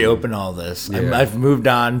want to reopen all this. Yeah. I've moved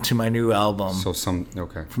on to my new album.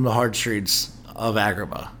 Okay. From the Hard Streets of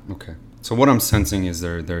Agrabah. Okay. So what I'm sensing is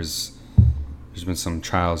there's been some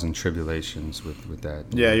trials and tribulations with that.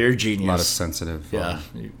 Yeah, you're a genius. A lot of sensitive.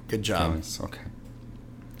 Good job. Feelings. Okay.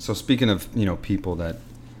 So speaking of people that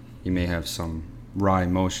you may have some raw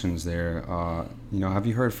emotions there, have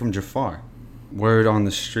you heard from Jafar? Word on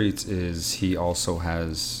the streets is he also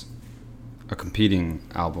has a competing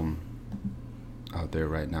album out there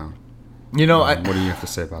right now. What do you have to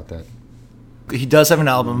say about that? He does have an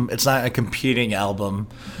album. It's not a competing album.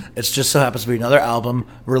 It just so happens to be another album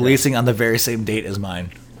releasing on the very same date as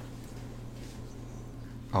mine.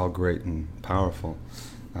 All Great and Powerful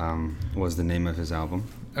was the name of his album.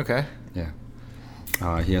 Okay. Yeah.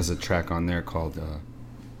 He has a track on there called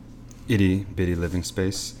Itty Bitty Living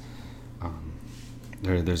Space.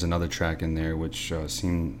 There's another track in there which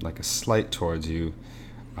seemed like a slight towards you,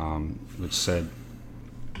 which said,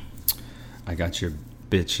 I got your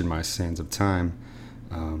bitch in my sands of time.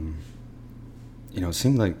 It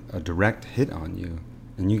seemed like a direct hit on you.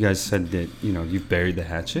 And you guys said that, you've buried the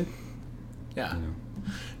hatchet. Yeah.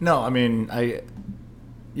 No, I mean,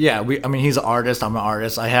 he's an artist. I'm an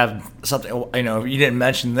artist. I have something, you didn't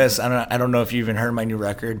mention this. I don't know if you even heard my new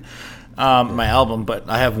record, my album, but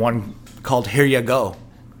I have one called Here Ya Go.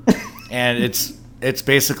 And it's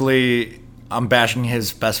basically, I'm bashing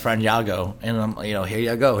his best friend Yago, and I'm, here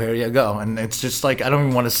you go. And it's just like, I don't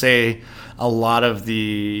even want to say a lot of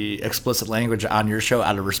the explicit language on your show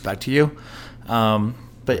out of respect to you.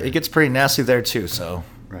 But it gets pretty nasty there too. So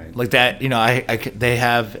right. Like that, they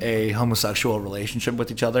have a homosexual relationship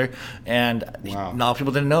with each other, and wow. Not a lot of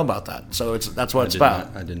people didn't know about that. So that's what it's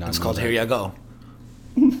about. I did not It's know called that. Here Ya Go.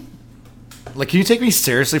 Like, can you take me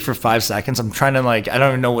seriously for 5 seconds? I'm trying to, I don't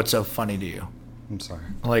even know what's so funny to you. I'm sorry.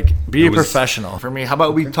 Be a professional for me. How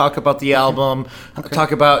about we talk about the album,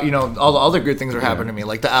 talk about, all the other good things that are happening to me,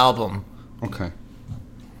 like the album. Okay.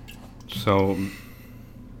 So,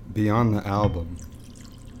 beyond the album.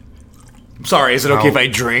 Sorry, is it okay if I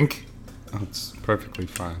drink? Oh, it's perfectly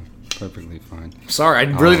fine. Perfectly fine. Sorry, I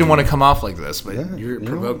really didn't want to come off like this, but yeah, you're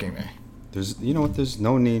provoking me. There's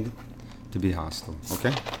no need to be hostile,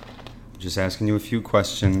 okay? Just asking you a few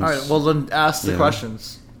questions. All right, well then ask the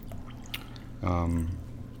questions.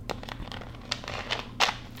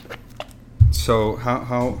 So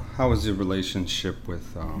how is your relationship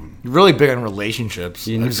with? You're really big on relationships.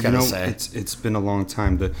 I just gotta say, it's been a long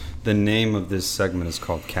time. The name of this segment is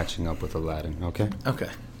called Catching Up with Aladdin. Okay. Okay.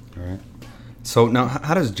 All right. So now,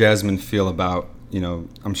 how does Jasmine feel about?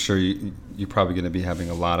 I'm sure you're probably going to be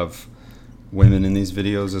having a lot of women in these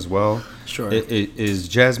videos as well. Sure. Is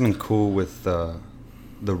Jasmine cool with the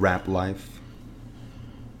rap life?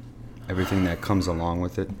 Everything that comes along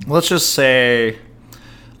with it? Let's just say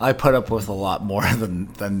I put up with a lot more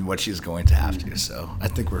than what she's going to have to, so I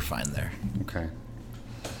think we're fine there. Okay.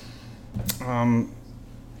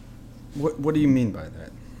 What do you mean by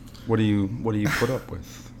that? What do you put up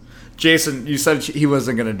with? Jason, you said he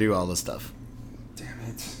wasn't going to do all this stuff. Damn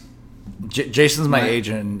it. Jason's my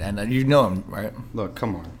agent, and you know him, right? Look,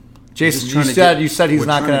 come on. Jason, you said he's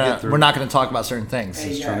not going to. We're not going to talk about certain things.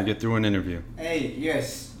 He's trying to get through an interview. Hey,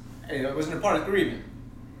 yes. Hey, that wasn't a part of the agreement.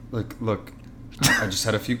 Look. I just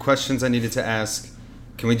had a few questions I needed to ask.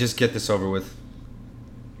 Can we just get this over with?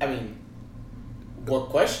 I mean, what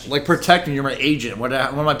question? Like protecting, you're my agent. What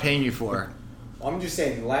am I paying you for? Well, I'm just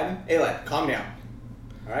saying, Aladdin. Hey, Aladdin, calm down.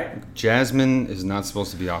 All right? Jasmine is not supposed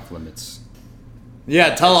to be off limits.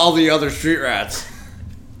 Yeah, tell all the other street rats.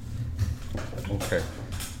 Okay.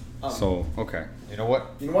 Okay. You know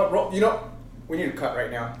what? You know what? We need to cut right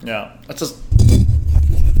now. Yeah, let's just.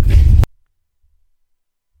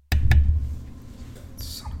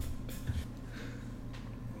 Son of a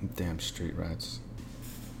bitch. Damn street rats.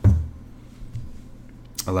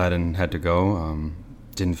 Aladdin had to go.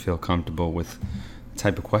 Didn't feel comfortable with the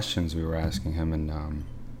type of questions we were asking him, and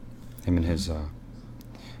him and his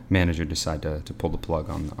manager decided to pull the plug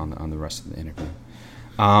on the rest of the interview.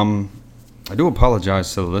 I do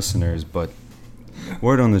apologize to the listeners, but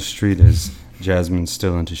word on the street is Jasmine's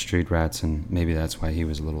still into street rats, and maybe that's why he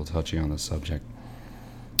was a little touchy on the subject.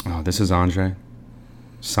 This is Andre,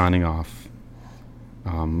 signing off.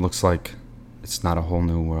 Looks like it's not a whole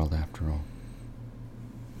new world after all.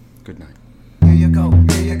 Good night. Here you go,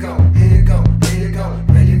 here you go, here you go, here you go,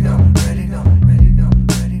 ready to go, ready to go, ready to go,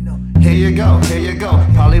 ready to go. Here you go, here you go.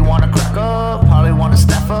 Probably wanna crack up, probably wanna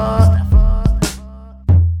step up.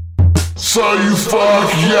 So you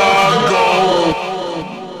fuck yeah go.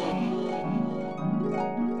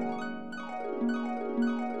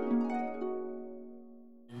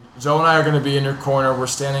 Joe and I are going to be in your corner. We're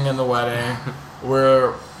standing in the wedding.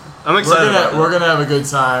 I'm excited. We're gonna have a good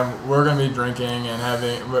time. We're gonna be drinking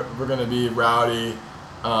and we're gonna be rowdy.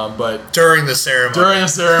 But During the ceremony.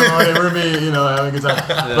 we're gonna be having a good time.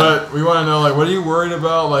 Yeah. But we want to know, like, what are you worried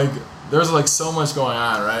about? Like, there's like so much going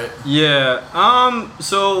on, right? Yeah.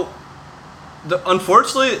 So,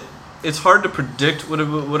 unfortunately, it's hard to predict what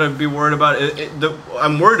I'd be worried about.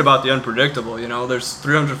 I'm worried about the unpredictable. There's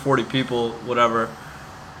 340 people, whatever.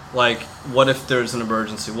 Like, what if there's an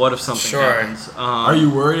emergency? What if something happens? Are you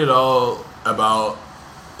worried at all about,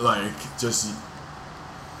 like, just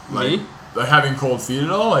like, me? Like having cold feet at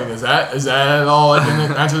all? Like, is that at all like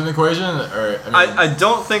answer the equation? Or I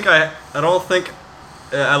don't think. I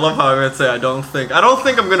love how I'm gonna say I don't think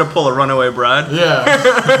I'm gonna pull a runaway bride. Yeah.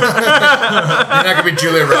 You're not gonna be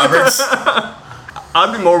Julia Roberts.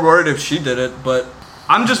 I'd be more worried if she did it, but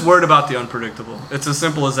I'm just worried about the unpredictable. It's as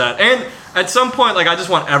simple as that. And at some point, like, I just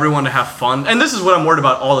want everyone to have fun. And this is what I'm worried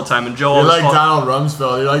about all the time. And Joe You're always like Donald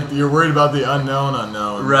Rumsfeld. You're worried about the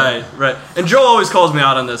unknown. Right. And Joe always calls me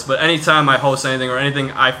out on this, but anytime I host anything or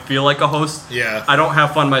anything I feel like a host, I don't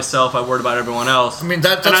have fun myself. I worry about everyone else. I mean,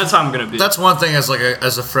 that's how I'm gonna be. That's one thing as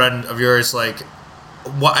a friend of yours, like,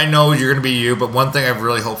 what I know you're gonna be you, but one thing I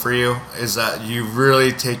really hope for you is that you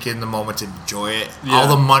really take in the moment to enjoy it. Yeah. All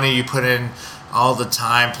the money you put in, all the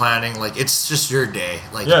time planning, like, it's just your day.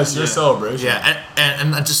 Like, it's your celebration. Yeah,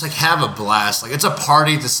 and just like have a blast. Like, it's a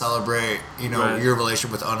party to celebrate, your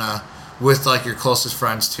relationship with Anna, with like your closest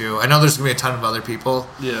friends too. I know there's gonna be a ton of other people.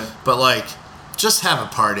 Yeah. But like, just have a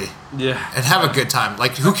party. Yeah. And have a good time.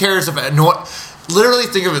 Like, who cares if literally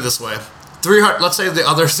think of it this way. 300. Let's say the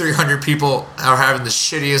other 300 people are having the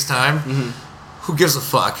shittiest time. Mm-hmm. Who gives a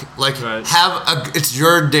fuck? Like, it's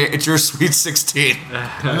your day. It's your Sweet 16.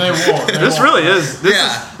 And they won't. This really is.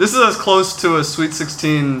 This is as close to a Sweet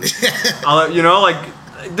 16. This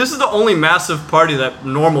is the only massive party that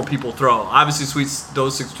normal people throw. Obviously,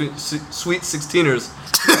 those Sweet 16ers.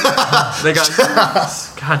 They got.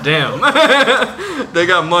 Goddamn. They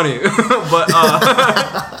got money,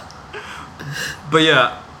 but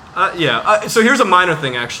yeah. So here's a minor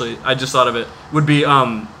thing. Actually, I just thought of it. Would be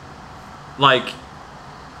like,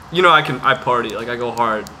 I party, like, I go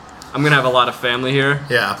hard. I'm gonna have a lot of family here.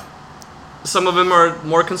 Yeah. Some of them are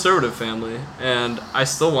more conservative family, and I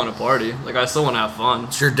still want to party. Like, I still want to have fun.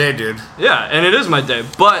 It's your day, dude. Yeah, and it is my day,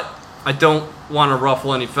 but I don't want to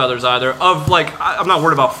ruffle any feathers either. Of, like, I'm not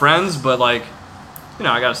worried about friends, but, like,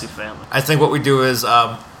 I gotta see family. I think what we do is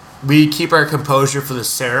we keep our composure for the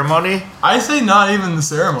ceremony. I say not even the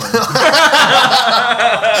ceremony.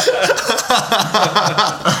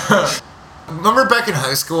 Remember back in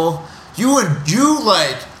high school, you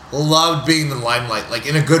like loved being in the limelight, like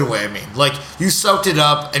in a good way. I mean, like you soaked it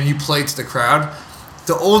up and you played to the crowd.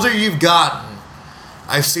 The older you've gotten,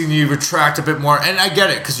 I've seen you retract a bit more, and I get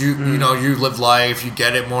it because you know you live life, you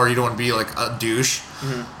get it more. You don't want to be like a douche.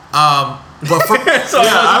 But for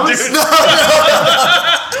I was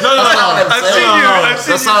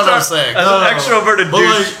That's not what I'm saying. As an extroverted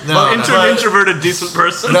douche, introverted decent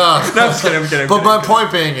person. No, I'm just kidding. I'm kidding. But my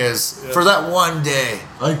point being is, for that one day,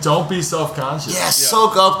 like, don't be self-conscious. yeah,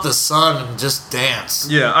 soak up the sun and just dance.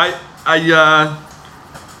 Yeah,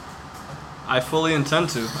 I fully intend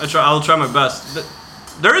to. I'll try my best.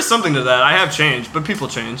 There is something to that. I have changed, but people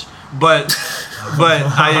change. But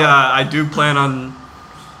I do plan on.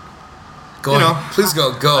 Go, please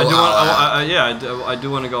go. I do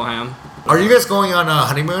want to go ham. Are you guys going on a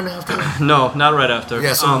honeymoon after? No, not right after.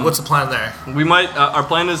 Yeah. So what's the plan there? We might. Our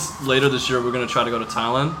plan is later this year. We're gonna try to go to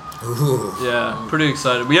Thailand. Ooh. Yeah, pretty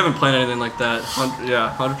excited. We haven't planned anything like that.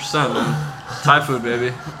 100%. Man. Thai food, baby.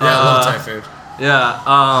 Yeah, I love Thai food. Yeah.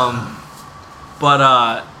 But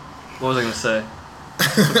what was I gonna say?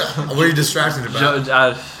 What are you distracted about?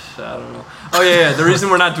 I don't know. Oh yeah. The reason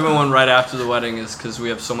we're not doing one right after the wedding is because we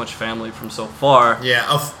have so much family from so far.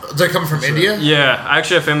 Yeah, they're coming from India. Yeah, I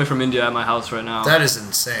actually have family from India at my house right now. That is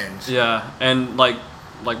insane. Yeah, and like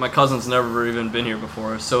my cousin's never even been here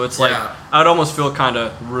before, so it's like Yeah. I'd almost feel kind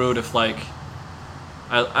of rude if like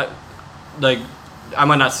I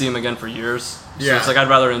might not see him again for years. So Yeah. it's like I'd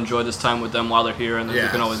rather enjoy this time with them while they're here, and then we Yeah.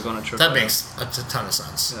 can always go on a trip. That together. makes a ton of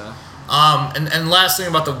sense. Yeah. And last thing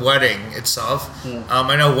about the wedding itself,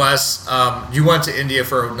 I know Wes, you went to India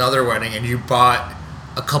for another wedding and you bought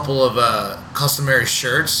a couple of customary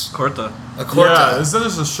shirts. Kurta. A kurta. Yeah, it's not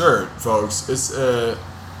just a shirt, folks. It's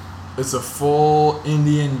a full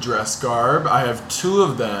Indian dress garb. I have 2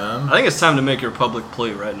 of them. I think it's time to make your public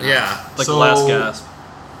plea right now. Yeah. Like So- the last gasp.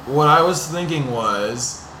 What I was thinking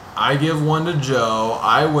was, I give one to Joe,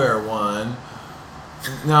 I wear one.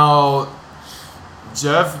 Now,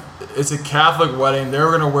 Jeff, it's a Catholic wedding. They're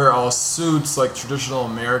gonna wear all suits, like traditional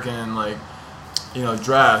American, like,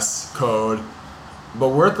 dress code. But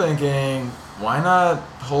we're thinking, why not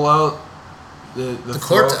pull out the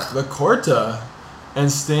kurta. the kurta,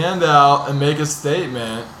 and stand out and make a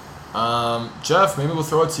statement? Jeff, maybe we'll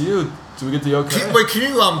throw it to you. Do we get the okay?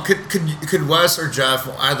 Can you could Wes or Jeff,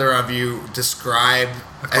 either of you, describe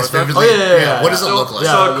as kurta? vividly? Oh, yeah. What does it look like?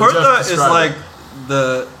 Yeah, So a kurta Jeff is described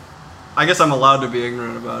like I guess I'm allowed to be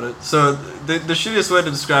ignorant about it. So the shittiest way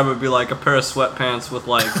to describe it would be like a pair of sweatpants with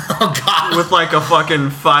like Oh God. with like a fucking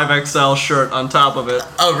 5XL shirt on top of it.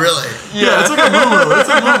 Oh really? Yeah, it's like a muumuu. It's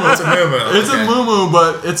a muumuu. It's a muumuu. It's Okay. a muumuu,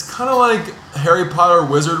 but it's kind of like Harry Potter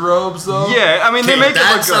wizard robes, though. Yeah, I mean they make it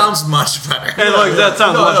that look sounds much better. good. Hey, look, that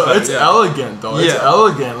sounds much better. It's yeah. elegant, though. It's Yeah.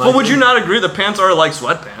 elegant. But would you not agree the pants are like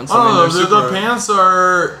sweatpants? Oh, they're the pants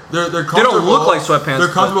are they're comfortable. don't look like sweatpants, They're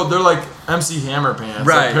but- comfortable. They're like MC Hammer pants,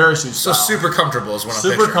 Right. like parachute So style. super comfortable is what I'm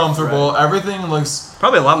super picturing. comfortable. Everything looks.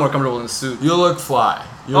 probably a lot more comfortable than a suit. You look fly.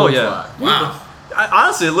 You Oh, look yeah. fly. Wow.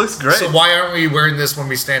 Honestly, it looks great. So why aren't we wearing this when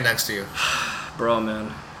we stand next to you? Bro,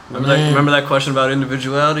 man. Man. Remember that question about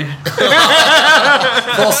individuality?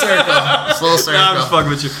 Full circle. Full circle. No, I'm just fucking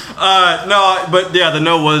with you. No, but yeah, the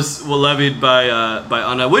no was levied by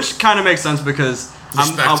Anna, which kind of makes sense because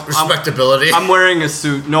Respectability. I'm wearing a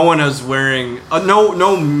suit. No one is wearing.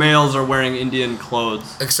 No males are wearing Indian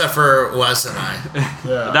clothes. Except for Wes and I.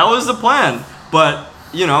 Yeah. That was the plan, but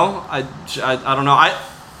I don't know.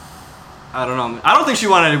 I don't know. I don't think she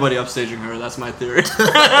wanted anybody upstaging her. That's my theory.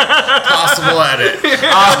 Possible edit.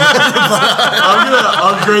 I'm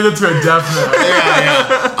gonna upgrade it to a definite.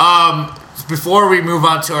 Yeah. Before we move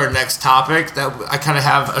on to our next topic, that I kind of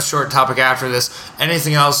have a short topic after this.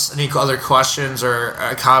 Anything else? Any other questions or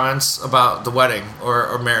comments about the wedding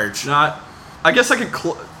or marriage? I guess I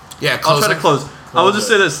could. Yeah, I'll try to close. I will just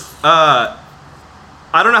say this. I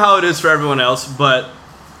don't know how it is for everyone else, but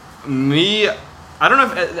me, I don't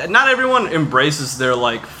know if not everyone embraces their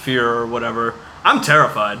like fear or whatever. I'm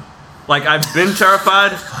terrified. Like I've been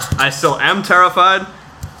terrified. I still am terrified.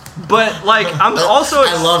 But like I'm also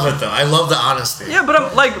I love it though. I love the honesty. yeah, but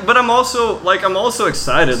I'm also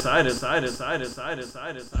excited.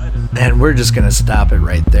 And we're just going to stop it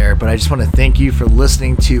right there. But I just want to thank you for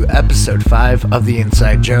listening to episode 5 of The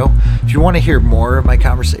Inside Joe. If you want to hear more of my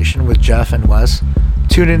conversation with Jeff and Wes,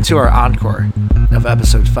 tune into our encore of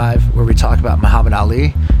episode 5, where we talk about Muhammad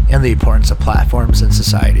Ali and the importance of platforms in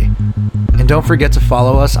society. And don't forget to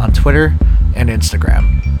follow us on Twitter and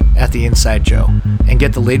Instagram at The Inside Joe, and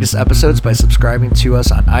get the latest episodes by subscribing to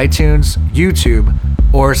us on iTunes, YouTube,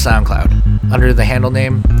 or SoundCloud under the handle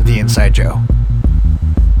name The Inside Joe.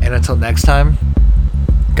 And until next time,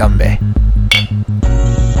 Gumbe.